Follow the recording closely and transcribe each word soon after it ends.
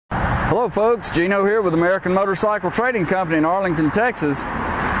Hello folks, Gino here with American Motorcycle Trading Company in Arlington, Texas.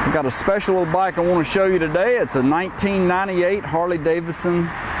 We've got a special little bike I want to show you today. It's a 1998 Harley Davidson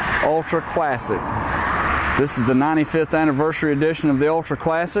Ultra Classic. This is the 95th anniversary edition of the Ultra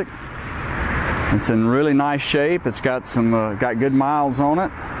Classic. It's in really nice shape. It's got some got good miles on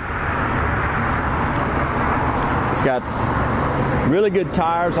it. It's got really good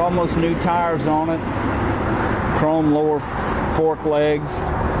tires, almost new tires on it. Chrome lower fork legs,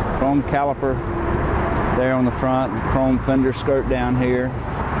 chrome caliper there on the front, chrome fender skirt down here.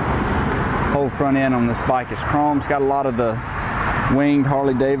 Whole front end on this bike is chrome. It's got a lot of the winged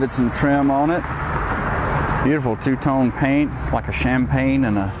Harley Davidson trim on it. Beautiful two-tone paint. It's like a champagne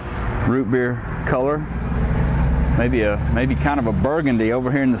and a root beer color. Maybe kind of a burgundy.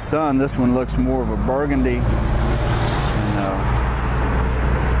 Over here in the sun, this one looks more of a burgundy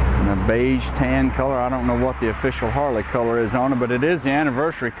and a beige tan color. I don't know what the official Harley color is on it, but it is the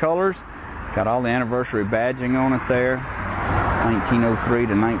anniversary colors. Got all the anniversary badging on it there. 1903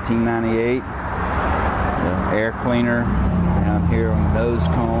 to 1998. The air cleaner down here on the nose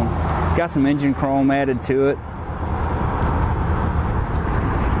cone. It's got some engine chrome added to it.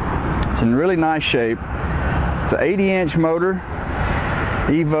 It's in really nice shape. It's an 80-inch motor,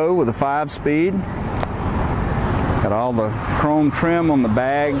 Evo with a 5-speed. Got all the chrome trim on the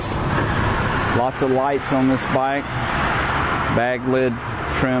bags. Lots of lights on this bike. Bag lid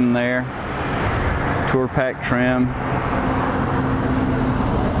trim there. Tour pack trim.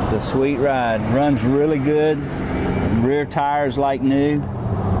 It's a sweet ride. Runs really good. Rear tires like new.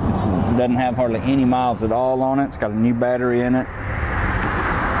 It doesn't have hardly any miles at all on it. It's got a new battery in it.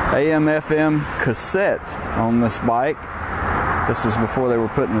 AM/FM cassette on this bike. This was before they were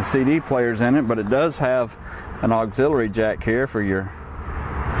putting the CD players in it, but it does have an auxiliary jack here for your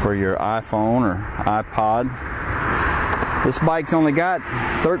iPhone or iPod. This bike's only got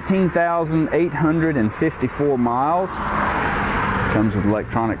 13,854 miles. Comes with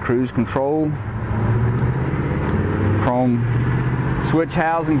electronic cruise control, chrome switch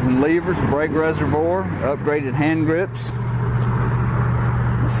housings and levers, brake reservoir, upgraded hand grips.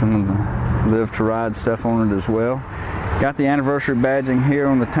 Some of the Live to Ride stuff on it as well. Got the anniversary badging here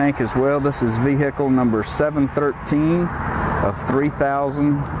on the tank as well. This is vehicle number 713 of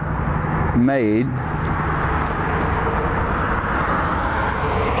 3,000 made.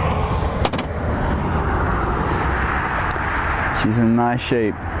 She's in nice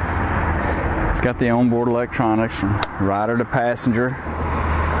shape. It's got the onboard electronics from rider to passenger.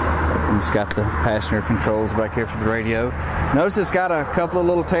 It's got the passenger controls back here for the radio. Notice it's got a couple of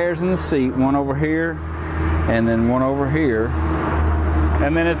little tears in the seat, one over here and then one over here.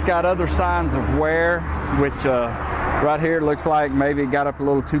 And then it's got other signs of wear, which right here looks like maybe it got up a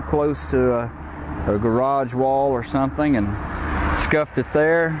little too close to a garage wall or something and scuffed it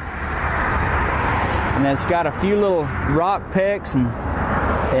there. And it's got a few little rock pecks and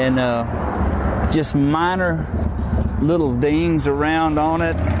just minor little dings around on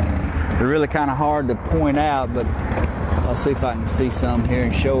it. They're really kind of hard to point out, but I'll see if I can see some here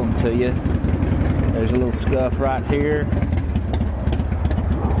and show them to you. There's a little scuff right here.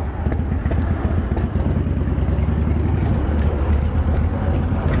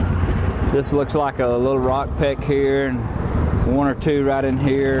 This looks like a little rock peck here, and one or two right in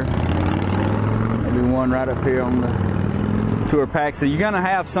here. Maybe one right up here on the tour pack. So you're going to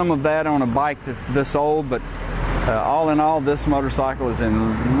have some of that on a bike this old, but all in all, this motorcycle is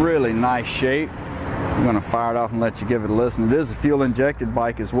in really nice shape. I'm going to fire it off and let you give it a listen. It is a fuel-injected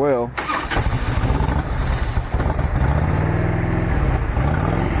bike as well.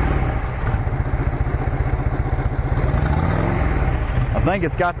 I think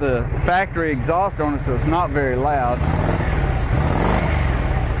it's got the factory exhaust on it, so it's not very loud.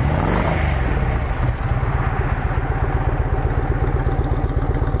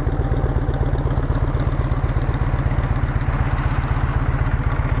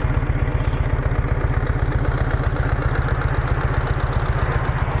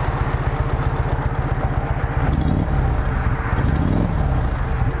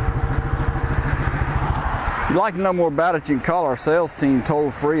 If you'd like to know more about it, you can call our sales team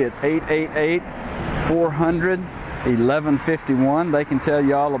toll free at 888-400-1151. They can tell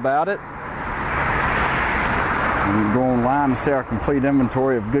you all about it. And you can go online and see our complete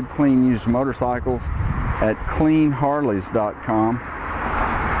inventory of good, clean, used motorcycles at cleanharleys.com.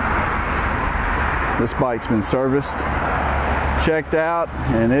 This bike's been serviced, checked out,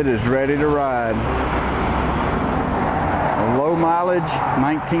 and it is ready to ride. A low mileage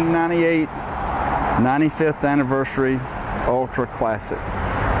 1998 95th anniversary Ultra Classic.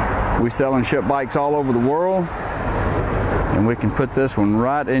 We sell and ship bikes all over the world, and and we can put this one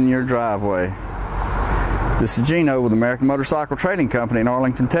right in your driveway. This is Gino with American Motorcycle Trading Company in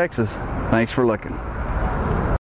Arlington, Texas. Thanks for looking.